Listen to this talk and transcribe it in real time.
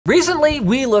Recently,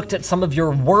 we looked at some of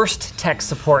your worst tech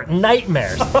support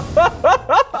nightmares.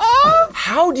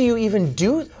 How do you even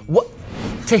do, what?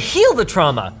 To heal the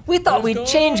trauma, we thought we'd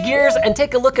change gears and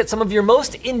take a look at some of your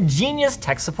most ingenious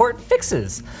tech support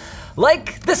fixes.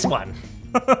 Like this one.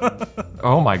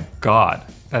 Oh my God,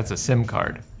 that's a SIM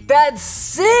card. That's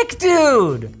sick,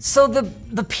 dude! So the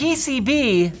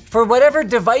PCB, for whatever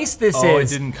device this is. Oh, it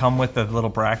didn't come with the little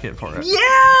bracket for it.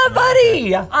 Yeah,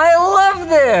 buddy! I love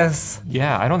this!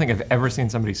 Yeah, I don't think I've ever seen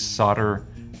somebody solder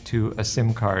to a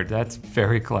SIM card. That's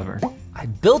very clever. I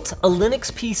built a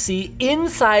Linux PC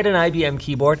inside an IBM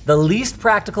keyboard, the least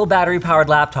practical battery-powered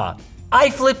laptop. I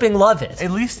flipping love it.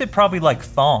 At least it probably like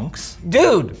thonks.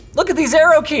 Dude, look at these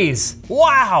arrow keys.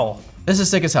 Wow! This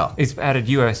is sick as hell. It's added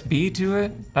USB to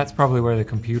it. That's probably where the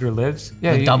computer lives.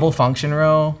 Yeah, The double function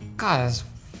row. God, that's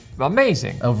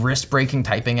amazing. A wrist-breaking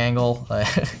typing angle.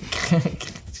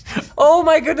 Oh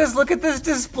my goodness, look at this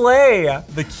display.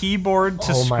 The keyboard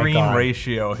to Oh my screen God.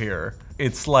 ratio here,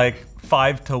 it's like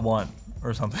 5:1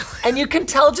 or something. And you can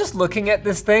tell just looking at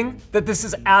this thing that this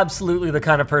is absolutely the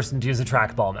kind of person to use a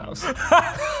trackball mouse.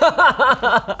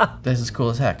 This is cool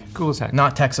as heck. Cool as heck.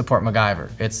 Not tech support MacGyver.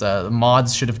 It's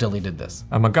mods should have deleted this.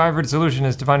 A MacGyvered solution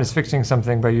is defined as fixing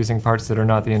something by using parts that are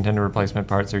not the intended replacement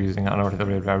parts or using Yeah,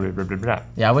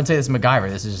 I wouldn't say this is MacGyver,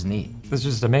 this is just neat. This is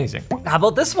just amazing. How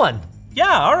about this one?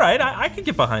 Yeah, all right, I could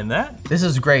get behind that. This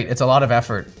is great, it's a lot of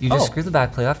effort. You just Oh. screw the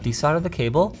back plate off, desolder the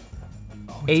cable.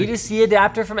 A to C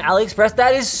adapter from AliExpress,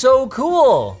 that is so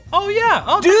cool. Oh yeah,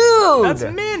 oh, Dude!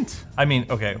 that's mint. I mean,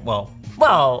 okay, well,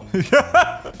 Well,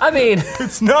 I mean,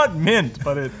 it's not mint,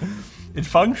 but it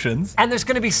functions. and there's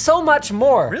gonna be so much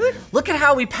more. Really? Look at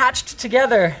how we patched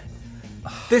together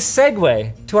this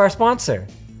segue to our sponsor.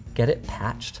 Get it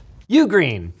patched?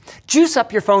 UGREEN. Juice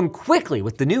up your phone quickly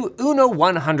with the new Uno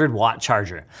 100-watt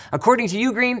charger. According to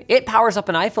UGREEN, it powers up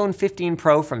an iPhone 15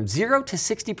 Pro from 0 to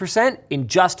 60% in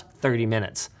just 30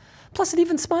 minutes. Plus, it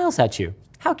even smiles at you.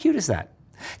 How cute is that?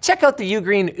 Check out the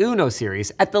UGREEN Uno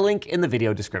series at the link in the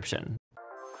video description.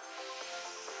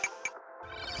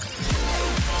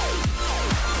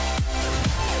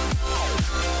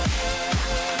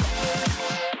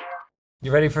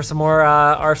 You ready for some more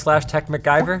r/tech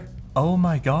MacGyver? Oh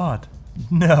my God,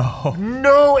 no.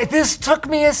 No, this took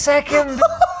me a second.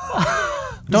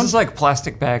 This is like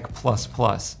plastic bag plus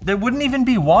plus. That wouldn't even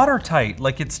be watertight,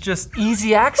 like it's just,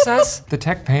 Easy access. The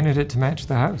tech painted it to match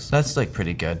the house. That's like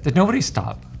pretty good. Did nobody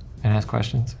stop and ask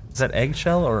questions? is that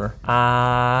eggshell or?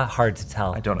 Hard to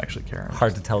tell. I don't actually care.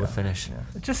 Hard to tell the finish.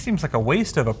 It just seems like a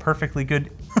waste of a perfectly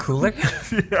good Cooler?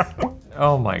 yeah.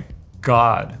 Oh my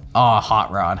God. Oh,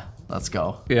 hot rod. Let's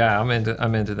go. Yeah, I'm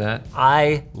into that.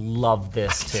 I love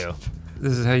this too.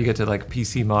 This is how you get to like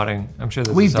PC modding. I'm sure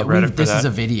there's a subreddit for This that. is a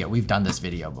video. We've done this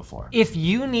video before. If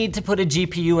you need to put a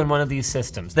GPU in one of these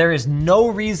systems, there is no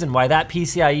reason why that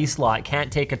PCIe slot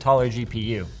can't take a taller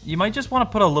GPU. You might just want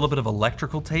to put a little bit of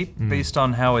electrical tape based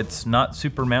on how it's not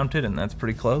super mounted, and that's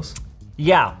pretty close.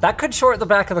 Yeah, that could short the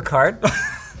back of the card.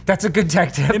 That's a good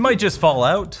tech tip. It might just fall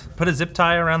out. Put a zip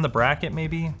tie around the bracket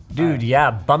maybe. Dude,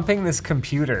 yeah, bumping this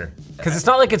computer. Because it's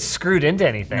not like it's screwed into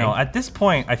anything. No, at this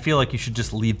point, I feel like you should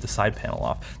just leave the side panel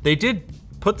off. They did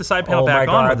put the side panel Oh my back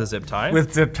on God. with a zip tie.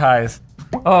 With zip ties.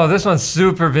 Oh, this one's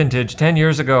super vintage, 10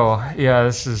 years ago. Yeah,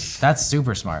 this is That's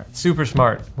super smart. super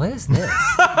smart. What is this?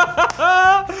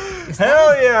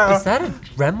 Hell yeah! Is that a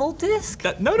Dremel disc?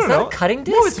 No, Is that a cutting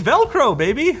disc? No, it's Velcro,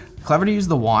 baby. Clever to use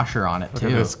the washer on it Look at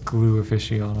too. this glue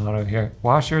aficionado here.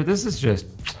 Washer, this is just,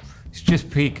 it's just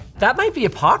peak. That might be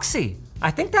epoxy.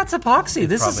 I think that's epoxy.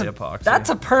 This is probably epoxy. That's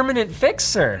a permanent fix,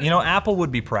 sir. You know, Apple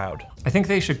would be proud. I think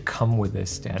they should come with this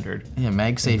standard. Yeah,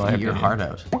 MagSafe, my eat your opinion. heart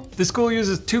out. The school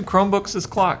uses 2 Chromebooks as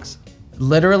clocks.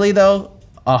 Literally though,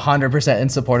 100% in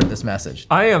support of this message.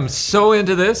 I am so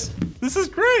into this. This is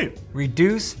great.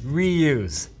 Reduce,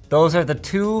 reuse. Those are the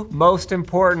 2 most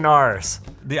important R's.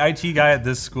 The IT guy at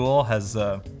this school has,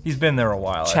 he's been there a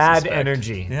while, I Chad suspect.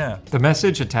 energy. Yeah. The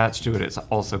message attached to it is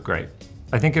also great.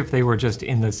 I think if they were just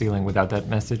in the ceiling without that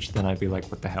message, then I'd be like,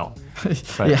 what the hell?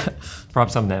 But Yeah.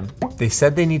 props on them. They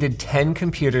said they needed 10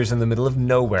 computers in the middle of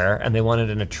nowhere and they wanted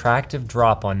an attractive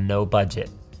drop on no budget.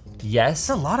 Yes,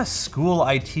 There's a lot of school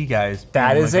IT guys.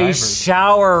 that being is a MacGyvers.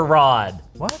 shower rod.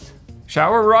 What?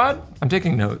 Shower rod? I'm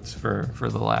taking notes for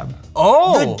the lab.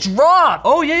 Oh! The drop,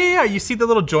 Oh, yeah. You see the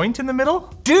little joint in the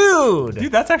middle? dude.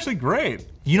 Dude, that's actually great.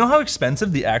 You know how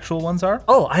expensive the actual ones are?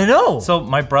 Oh, I know. So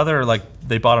my brother, like,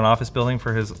 they bought an office building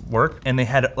for his work, and they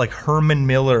had like Herman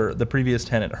Miller, the previous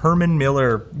tenant, Herman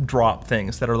Miller drop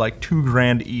things that are like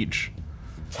 $2,000 each.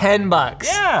 $10.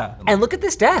 Yeah. And look at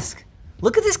this desk.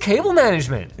 Look at this cable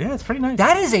management. Yeah, it's pretty nice.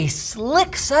 That is a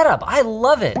slick setup. I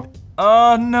love it.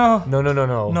 Oh, no. No, no, no,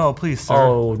 no. No, please, sir.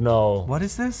 Oh, no. What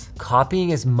is this?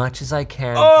 Copying as much as I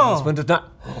can. Oh! This Windows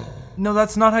not. No,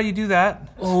 that's not how you do that.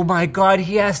 Oh my God,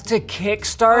 he has to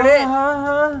kickstart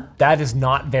it? That is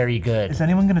not very good. Is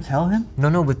anyone gonna tell him? No,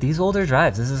 no, with these older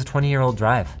drives, this is a 20-year-old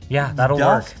drive. Yeah, that'll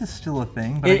work. Dust is still a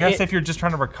thing, but I guess if you're just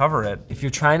trying to recover it. If you're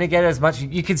trying to get as much,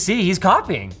 you can see he's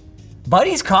copying.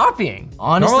 Buddy's copying.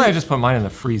 Honestly, Normally I just put mine in the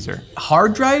freezer.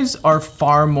 hard drives are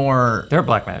far more They're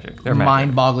black magic. They're magic.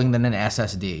 mind-boggling than an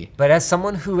SSD. But as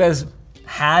someone who has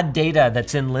had data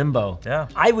that's in limbo, Yeah.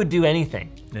 I would do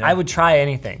anything. Yeah. I would try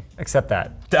anything except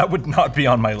that. That would not be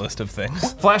on my list of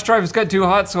things. Flash drives got too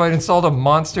hot, so I installed a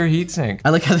monster heatsink. I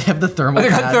like how they have the thermal They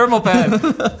got pad. thermal pad.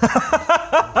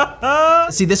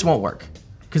 See, this won't work,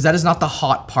 because that is not the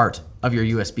hot part of your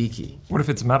USB key. What if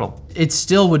it's metal? It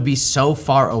still would be so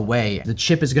far away. The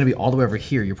chip is gonna be all the way over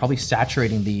here. You're probably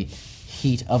saturating the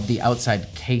heat of the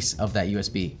outside case of that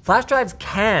USB. Flash drives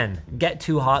can get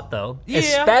too hot though, Yeah,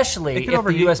 especially it can if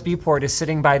overheat. the USB port is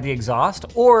sitting by the exhaust,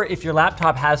 or if your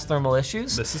laptop has thermal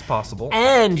issues. This is possible.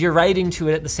 And you're writing to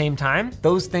it at the same time,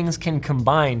 those things can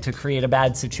combine to create a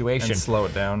bad situation. And slow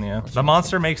it down, yeah. The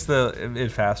monster makes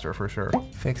it faster for sure.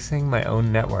 Fixing my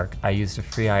own network, I used a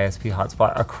free ISP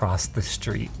hotspot across the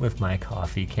street with my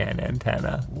coffee can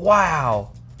antenna. Wow.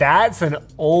 That's an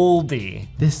oldie.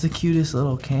 This is the cutest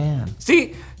little can.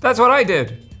 See, that's what I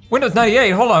did. Windows 98,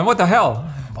 hold on, what the hell?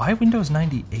 Why Windows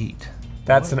 98?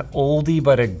 That's an oldie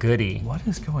but a goodie. What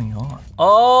is going on?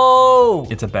 Oh!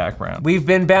 It's a background. We've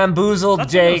been bamboozled,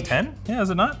 That's Jake. Windows 10? Yeah, is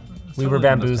it not? It's We were totally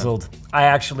Windows 10. bamboozled. I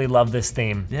actually love this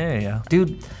theme. Yeah.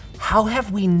 Dude, how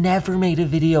have we never made a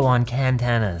video on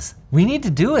Cantennas? We need to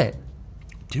do it.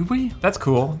 Do we? That's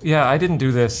cool. Yeah, I didn't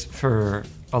do this for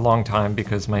a long time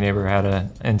because my neighbor had an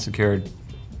unsecured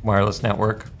wireless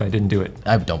network, but I didn't do it.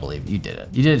 I don't believe you did it.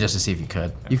 You did it just to see if you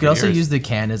could. You could also years. use the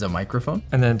can as a microphone.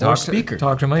 And then or speaker.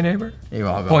 talk to my neighbor. Here,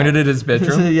 I'll go. Pointed at his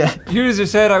bedroom. Yeah. User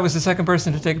said I was the second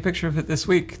person to take a picture of it this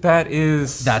week. That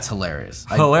is That's hilarious.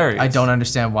 hilarious. I don't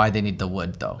understand why they need the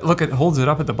wood though. Look, it holds it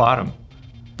up at the bottom.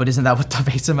 But isn't that what the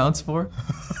base amount's for?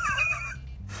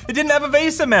 It didn't have a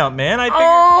vase amount, man. I figured,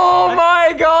 Oh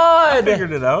my God!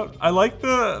 figured it out. I like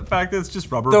the fact that it's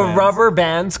just rubber The bands. rubber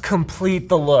bands complete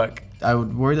the look. I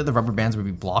would worry that the rubber bands would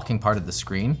be blocking part of the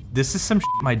screen. This is some shit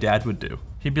my dad would do.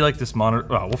 He'd be like, this monitor,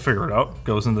 oh, we'll figure it out.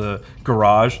 Goes in the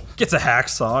garage, gets a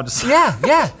hacksaw, just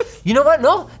Yeah. You know what?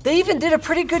 No, they even did a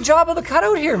pretty good job of the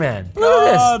cutout here, man. Look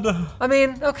at this. God. I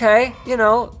mean, okay, you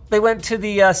know, they went to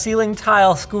the ceiling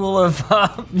tile school of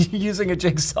using a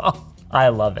jigsaw. I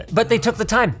love it. But they took the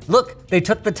time. Look, they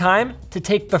took the time to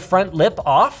take the front lip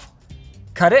off,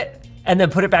 cut it, and then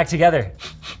put it back together.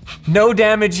 No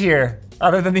damage here,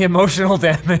 other than the emotional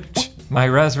damage. My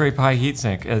Raspberry Pi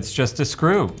heatsink, it's just a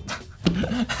screw.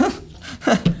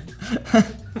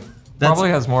 Probably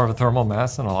has more of a thermal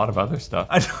mass than a lot of other stuff.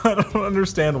 I don't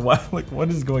understand why, like, what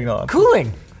is going on?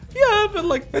 Cooling, Yeah, but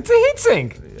like, it's a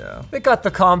heatsink. yeah. They got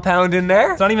the compound in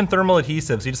there. It's not even thermal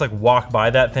adhesive, so you just like walk by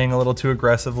that thing a little too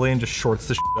aggressively and just shorts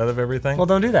the shit out of everything. Well,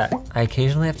 don't do that. I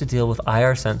occasionally have to deal with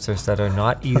IR sensors that are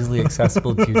not easily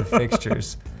accessible due to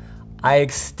fixtures. I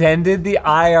extended the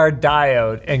IR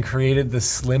diode and created the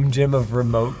Slim Jim of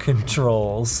remote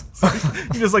controls.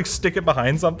 You just like stick it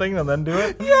behind something and then do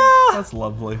it? Yeah. That's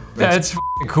lovely. Yeah, it's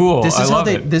f***ing cool. This I is how love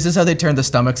they it. this is how they turn the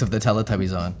stomachs of the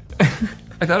Teletubbies on.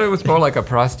 I thought it was more like a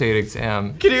prostate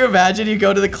exam. Can you imagine you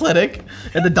go to the clinic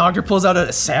and the doctor pulls out a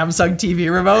Samsung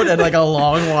TV remote and like a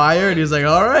long wire and he's like,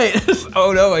 all right.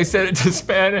 Oh no, I said it to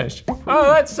Spanish.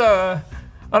 Oh, that's I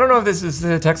don't know if this is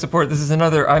tech support. This is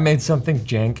another, I made something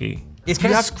janky. It's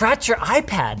gonna scratch your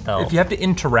iPad though. If you have to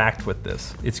interact with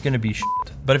this, it's gonna be shit.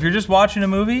 But if you're just watching a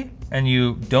movie and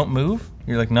you don't move,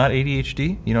 you're like not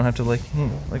ADHD, you don't have to like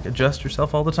adjust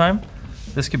yourself all the time,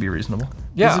 this could be reasonable.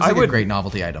 Yeah, This looks I like would. a great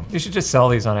novelty item. You should just sell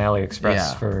these on AliExpress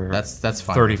Yeah, for that's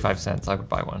fine. 35 cents. I would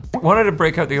buy one. Wanted to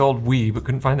break out the old Wii, but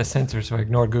couldn't find the sensor, so I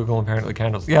ignored Google and apparently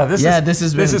candles. Yeah, this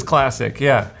is classic.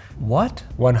 Yeah. What?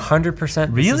 100% this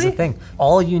is Really? the thing.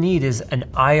 All you need is an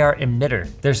IR emitter.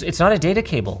 It's not a data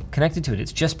cable connected to it,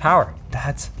 it's just power.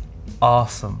 That's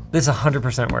awesome. This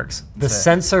 100% works. The Sick.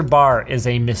 sensor bar is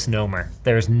a misnomer.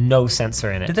 There's no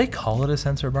sensor in it. Did they call it a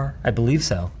sensor bar? I believe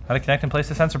so. How to connect and place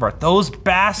the sensor bar. Those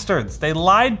bastards, they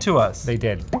lied to us. They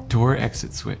did. Door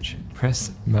exit switch.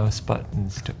 Press mouse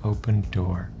buttons to open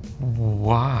door.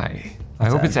 Why? I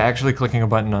hope it's actually clicking a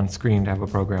button on screen to have a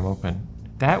program open.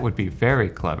 That would be very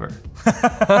clever.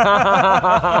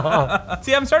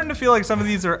 See, I'm starting to feel like some of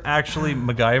these are actually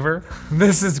MacGyver.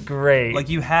 This is great. Like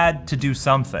you had to do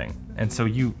something, and so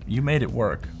you made it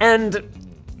work. And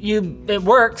it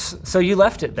works, so you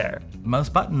left it there. Mouse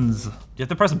buttons. You have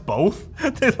to press both?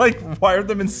 They like wired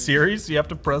them in series, so you have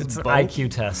to press It's both? an IQ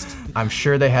test. I'm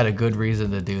sure they had a good reason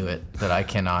to do it that I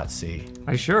cannot see.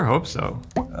 I sure hope so.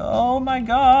 Oh my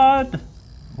God.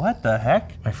 What the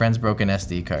heck? My friend's broken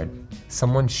SD card.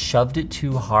 Someone shoved it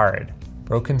too hard.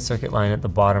 Broken circuit line at the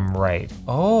bottom right.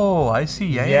 Oh, I see.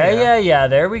 Yeah,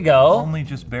 There we go. Only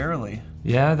just barely.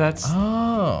 Yeah, that's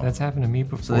Oh. happened to me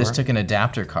before. So they just took an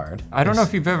adapter card. I don't know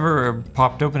if you've ever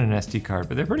popped open an SD card,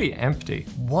 but they're pretty empty.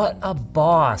 What a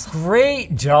boss.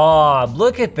 Great job.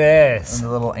 Look at this. And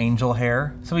the little angel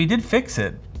hair. So he did fix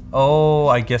it. Oh,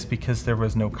 I guess because there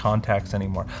was no contacts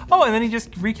anymore. Oh, and then he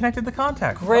just reconnected the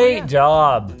contact. Great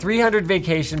job. 300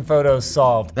 vacation photos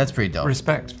solved. That's pretty dope.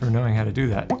 Respect for knowing how to do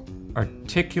that.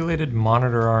 Articulated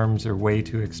monitor arms are way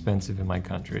too expensive in my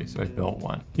country, so I built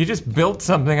one. You just built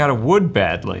something out of wood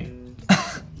badly.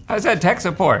 How's that tech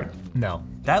support? No.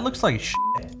 That looks like shit.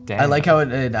 Damn. I like how a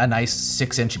nice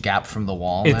 6-inch gap from the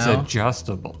wall It's now.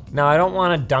 adjustable. Now, I don't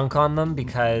want to dunk on them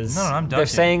because No, I'm they're dunking.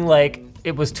 saying like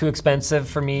it was too expensive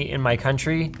for me in my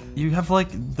country. You have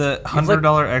like the $100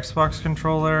 Xbox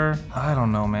controller. I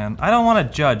don't know, man. I don't want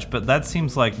to judge, but that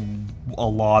seems like a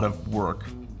lot of work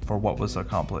for what was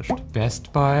accomplished.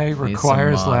 Best Buy some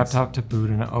requires mods. laptop to boot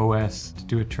an OS to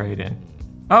do a trade-in.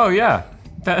 Oh yeah,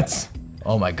 that's...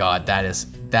 Oh my God, that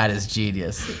is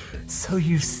genius. So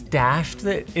you stashed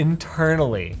it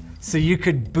internally so you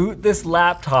could boot this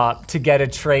laptop to get a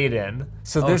trade-in.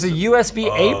 So there's a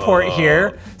USB-A port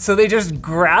here, so they just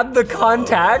grabbed the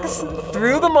contacts,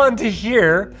 threw them onto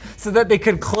here, so that they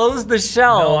could close the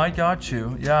shell. No, I got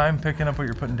you. Yeah, I'm picking up what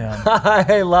you're putting down.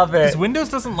 I love it. Because Windows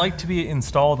doesn't like to be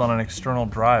installed on an external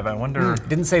drive. I wonder.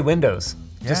 Didn't say Windows.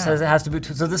 Just Yeah. says it has to boot.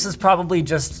 So this is probably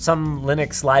just some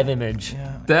Linux live image.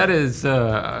 Yeah. That is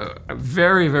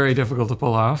very, very difficult to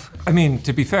pull off. I mean,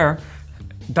 to be fair,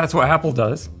 that's what Apple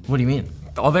does. What do you mean?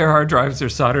 All their hard drives are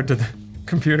soldered to the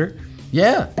computer.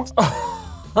 Yeah.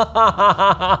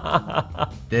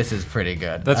 This is pretty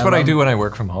good. That's what I do when I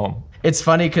work from home. It's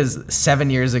funny because 7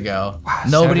 years ago, Wow,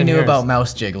 nobody 7 knew years. about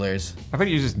mouse jigglers. How about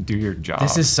you just do your job?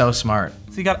 This is so smart.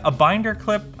 So you got a binder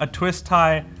clip, a twist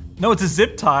tie. No, it's a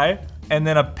zip tie, and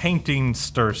then a painting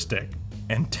stir stick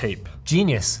and tape.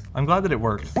 Genius. I'm glad that it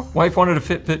worked. Wife wanted a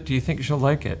Fitbit. Do you think she'll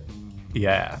like it?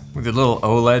 Yeah, with the little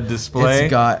OLED display.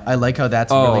 It's got, I like how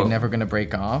that's Oh. really never gonna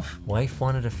break off. Wife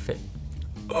wanted a fit.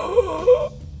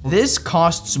 This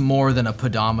costs more than a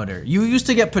pedometer. You used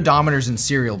to get pedometers in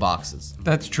cereal boxes.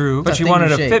 That's true, but That she thing wanted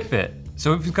you a shake. Fitbit.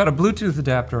 So if you've got a Bluetooth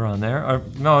adapter on there, or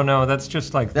no, that's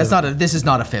just like This is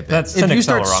not a Fitbit. That's if an you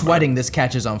start accelerometer. sweating, this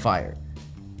catches on fire.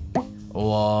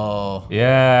 Whoa.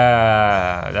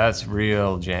 Yeah, that's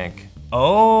real jank.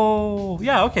 Oh,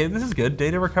 yeah, okay, this is good.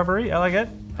 Data recovery, I like it.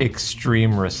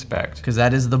 Extreme respect. Because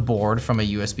that is the board from a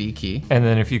USB key. And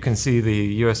then if you can see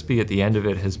the USB at the end of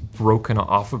it has broken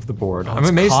off of the board. I'm it's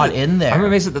amazed caught that, in there. I'm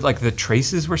amazed that like the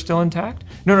traces were still intact.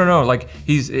 No, like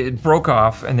it broke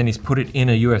off and then he's put it in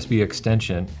a USB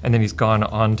extension and then he's gone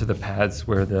onto the pads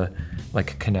where the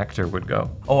like connector would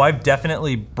go. Oh, I've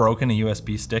definitely broken a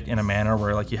USB stick in a manner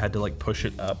where like you had to like push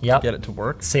it up Yep. to get it to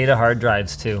work. SATA hard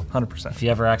drives too. 100%. If you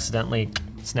ever accidentally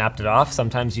snapped it off,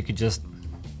 sometimes you could just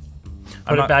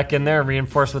put not- it back in there,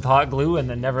 reinforce with hot glue, and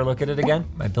then never look at it again.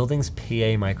 My building's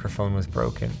PA microphone was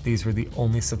broken. These were the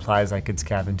only supplies I could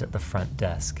scavenge at the front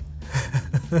desk.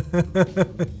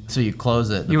 So you close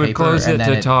it. the You would paper, close it and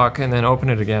then to talk and then open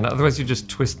it again. Otherwise you just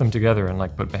twist them together and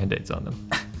like put Band-Aids on them.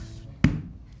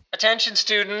 Attention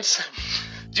students,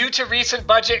 due to recent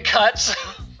budget cuts,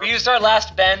 we used our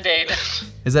last Band-Aid.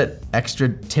 Is that extra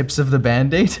tips of the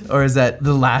Band-Aid? Or is that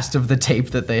the last of the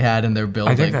tape that they had in their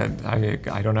building? I think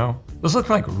that, I don't know. Those look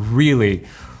like really,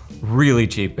 really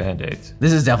cheap Band-Aids.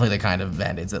 This is definitely the kind of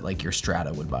Band-Aids that like your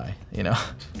Strata would buy, you know?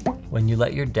 When you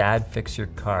let your dad fix your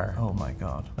car. Oh my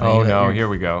God. Oh you- no, you're- here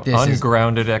we go. this is-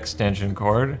 Ungrounded extension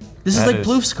cord. This is That like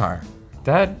Bloof's car.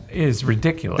 That is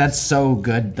ridiculous. That's so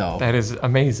good though. That is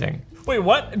amazing. Wait,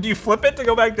 what? Do you flip it to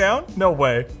go back down? No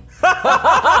way.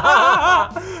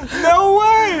 No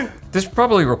way! This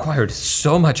probably required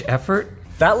so much effort.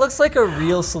 That looks like a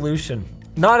real solution.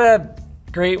 Not a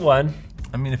great one,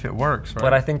 I mean, if it works, right?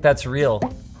 but I think that's real.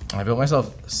 I built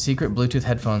myself secret Bluetooth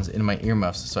headphones in my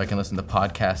earmuffs so I can listen to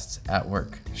podcasts at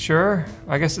work. Sure,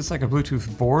 I guess it's like a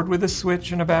Bluetooth board with a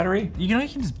switch and a battery. You know, you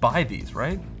can just buy these,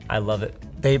 right? I love it.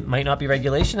 They might not be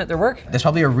regulation at their work. There's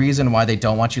probably a reason why they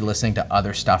don't want you listening to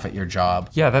other stuff at your job.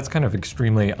 Yeah, that's kind of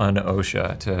extremely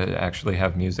un-OSHA to actually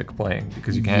have music playing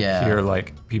because you can't hear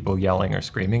like people yelling or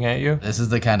screaming at you. This is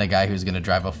the kind of guy who's gonna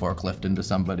drive a forklift into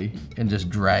somebody and just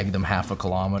drag them half a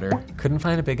kilometer. Couldn't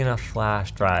find a big enough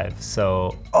flash drive,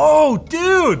 so. Oh,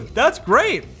 dude, that's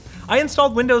great. I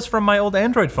installed Windows from my old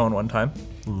Android phone one time.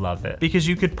 Love it. Because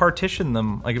you could partition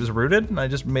them, like it was rooted, and I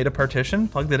just made a partition,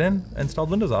 plugged it in, installed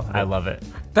Windows off of it. I love it.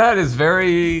 That is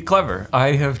very clever. I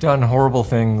have done horrible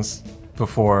things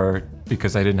before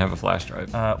because I didn't have a flash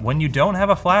drive. When you don't have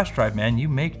a flash drive, man, you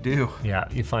make do. Yeah,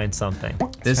 you find something.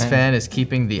 This fan is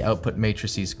keeping the output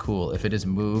matrices cool. If it is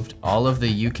moved, all of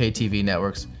the UK TV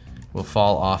networks will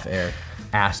fall off air.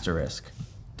 Asterisk.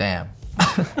 Damn.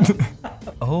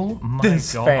 Oh my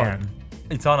This God. fan.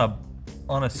 It's on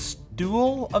a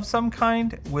stool of some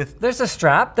kind with There's a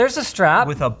strap, there's a strap.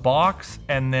 a box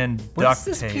and then What's duct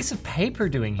this tape. piece of paper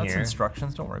doing That's here?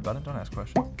 instructions, don't worry about it, don't ask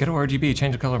questions. Get a RGB,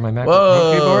 change the color of my MacBook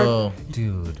Whoa. keyboard.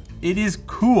 Dude, It is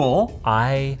cool.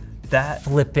 I That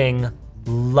flipping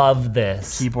love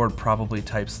this. keyboard probably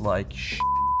types like shit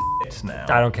now.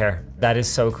 I don't care. That is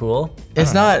so cool.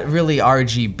 It's not really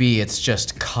RGB, it's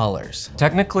just colors.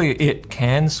 Technically, it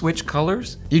can switch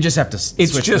colors. You just have to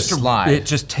It's switch just the slide. It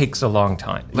just takes a long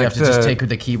time. You have to just take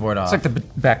the keyboard off. It's like the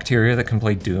bacteria that can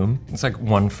play Doom. It's like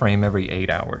one frame every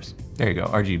 8 hours. There you go,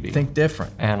 RGB. Think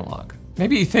different. Analog.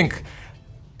 Maybe you think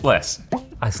less.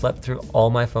 I slept through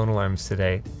all my phone alarms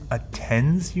today. A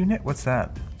TENS unit? What's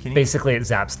that? Can you Basically, it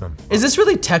zaps them. Is this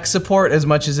really tech support as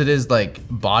much as it is like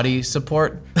body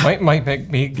support? Might make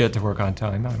me get to work on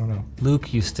time, I don't know.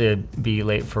 Luke used to be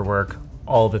late for work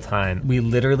all the time. We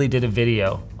literally did a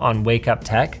video on Wake Up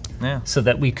Tech so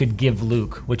that we could give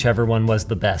Luke whichever one was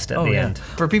the best at the end.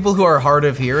 For people who are hard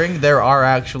of hearing, there are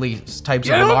actually types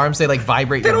of alarms. They like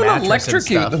vibrate your mattress and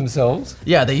stuff. themselves.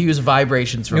 Yeah, they use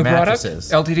vibrations for New mattresses.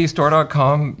 product,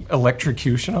 LTDstore.com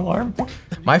electrocution alarm.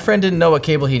 My friend didn't know what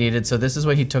cable he needed, so this is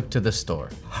what he took to the store.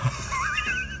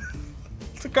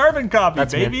 It's a carbon copy,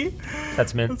 That's baby. mint.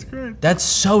 That's mint. That's great. That's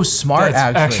so smart,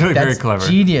 That's actually very clever.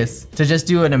 Genius. To just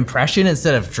do an impression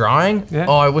instead of drawing. Yeah.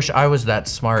 Oh, I wish I was that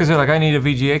smart. Because they're like, I need a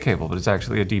VGA cable, but it's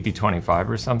actually a DP25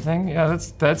 or something. Yeah,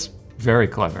 that's very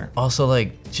clever. Also,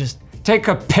 like, just Take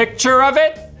a picture of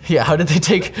it? yeah. How did they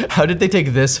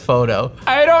take this photo?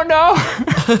 I don't know.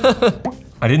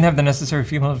 I didn't have the necessary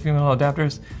female to female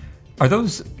adapters. Are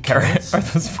those carrots? Are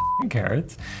those f***ing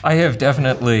carrots? I have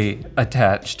definitely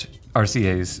attached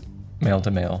RCA's male to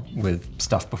male with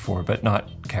stuff before, but not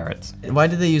carrots. Why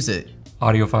did they use it?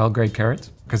 Audiophile grade carrots?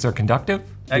 Because they're conductive?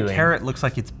 That carrot looks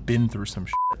like it's been through some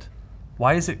shit.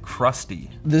 Why is it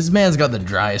crusty? This man's got the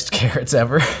driest carrots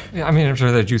ever. Yeah, I mean, I'm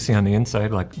sure they're juicy on the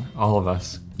inside, like all of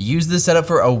us. Used this setup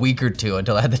for a week or two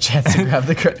until I had the chance to grab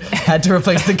had to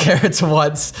replace the carrots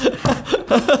once.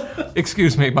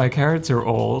 Excuse me, my carrots are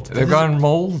old. They've gone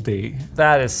moldy.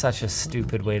 That is such a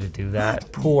stupid way to do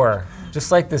that. Poor.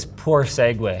 Just like this poor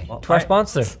segue to our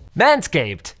sponsor,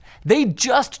 Manscaped. They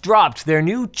just dropped their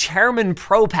new Chairman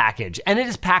Pro package, and it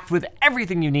is packed with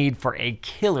everything you need for a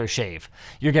killer shave.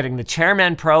 You're getting the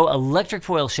Chairman Pro electric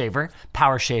foil shaver,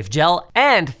 power shave gel,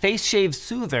 and face shave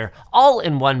soother all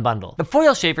in one bundle. The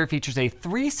foil shaver features a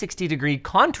 360-degree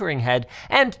contouring head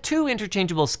and 2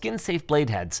 interchangeable skin-safe blade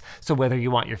heads. So whether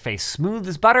you want your face smooth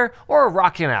as butter or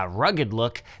rocking a rugged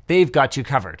look, they've got you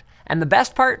covered. And the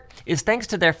best part is thanks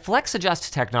to their Flex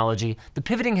Adjust technology, the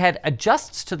pivoting head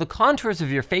adjusts to the contours of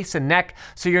your face and neck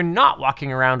so you're not walking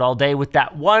around all day with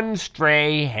that one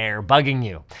stray hair bugging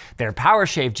you. Their Power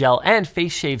Shave Gel and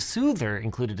Face Shave Soother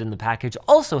included in the package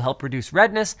also help reduce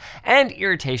redness and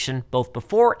irritation both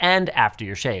before and after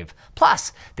your shave.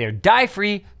 Plus, they're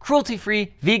dye-free,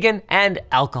 cruelty-free, vegan, and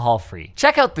alcohol-free.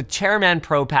 Check out the Chairman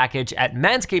Pro package at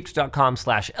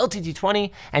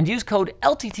manscaped.com/LTT20 and use code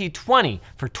LTT20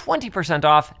 for 20%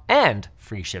 off and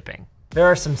free shipping. There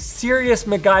are some serious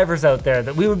MacGyvers out there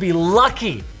that we would be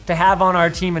lucky to have on our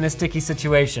team in a sticky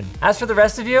situation. As for the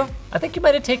rest of you, I think you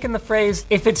might have taken the phrase,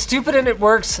 if it's stupid and it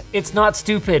works, it's not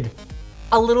stupid,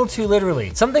 a little too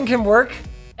literally. Something can work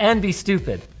and be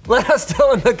stupid. Let us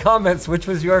know in the comments which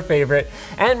was your favorite,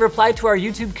 and reply to our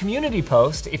YouTube community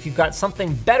post if you've got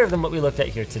something better than what we looked at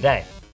here today.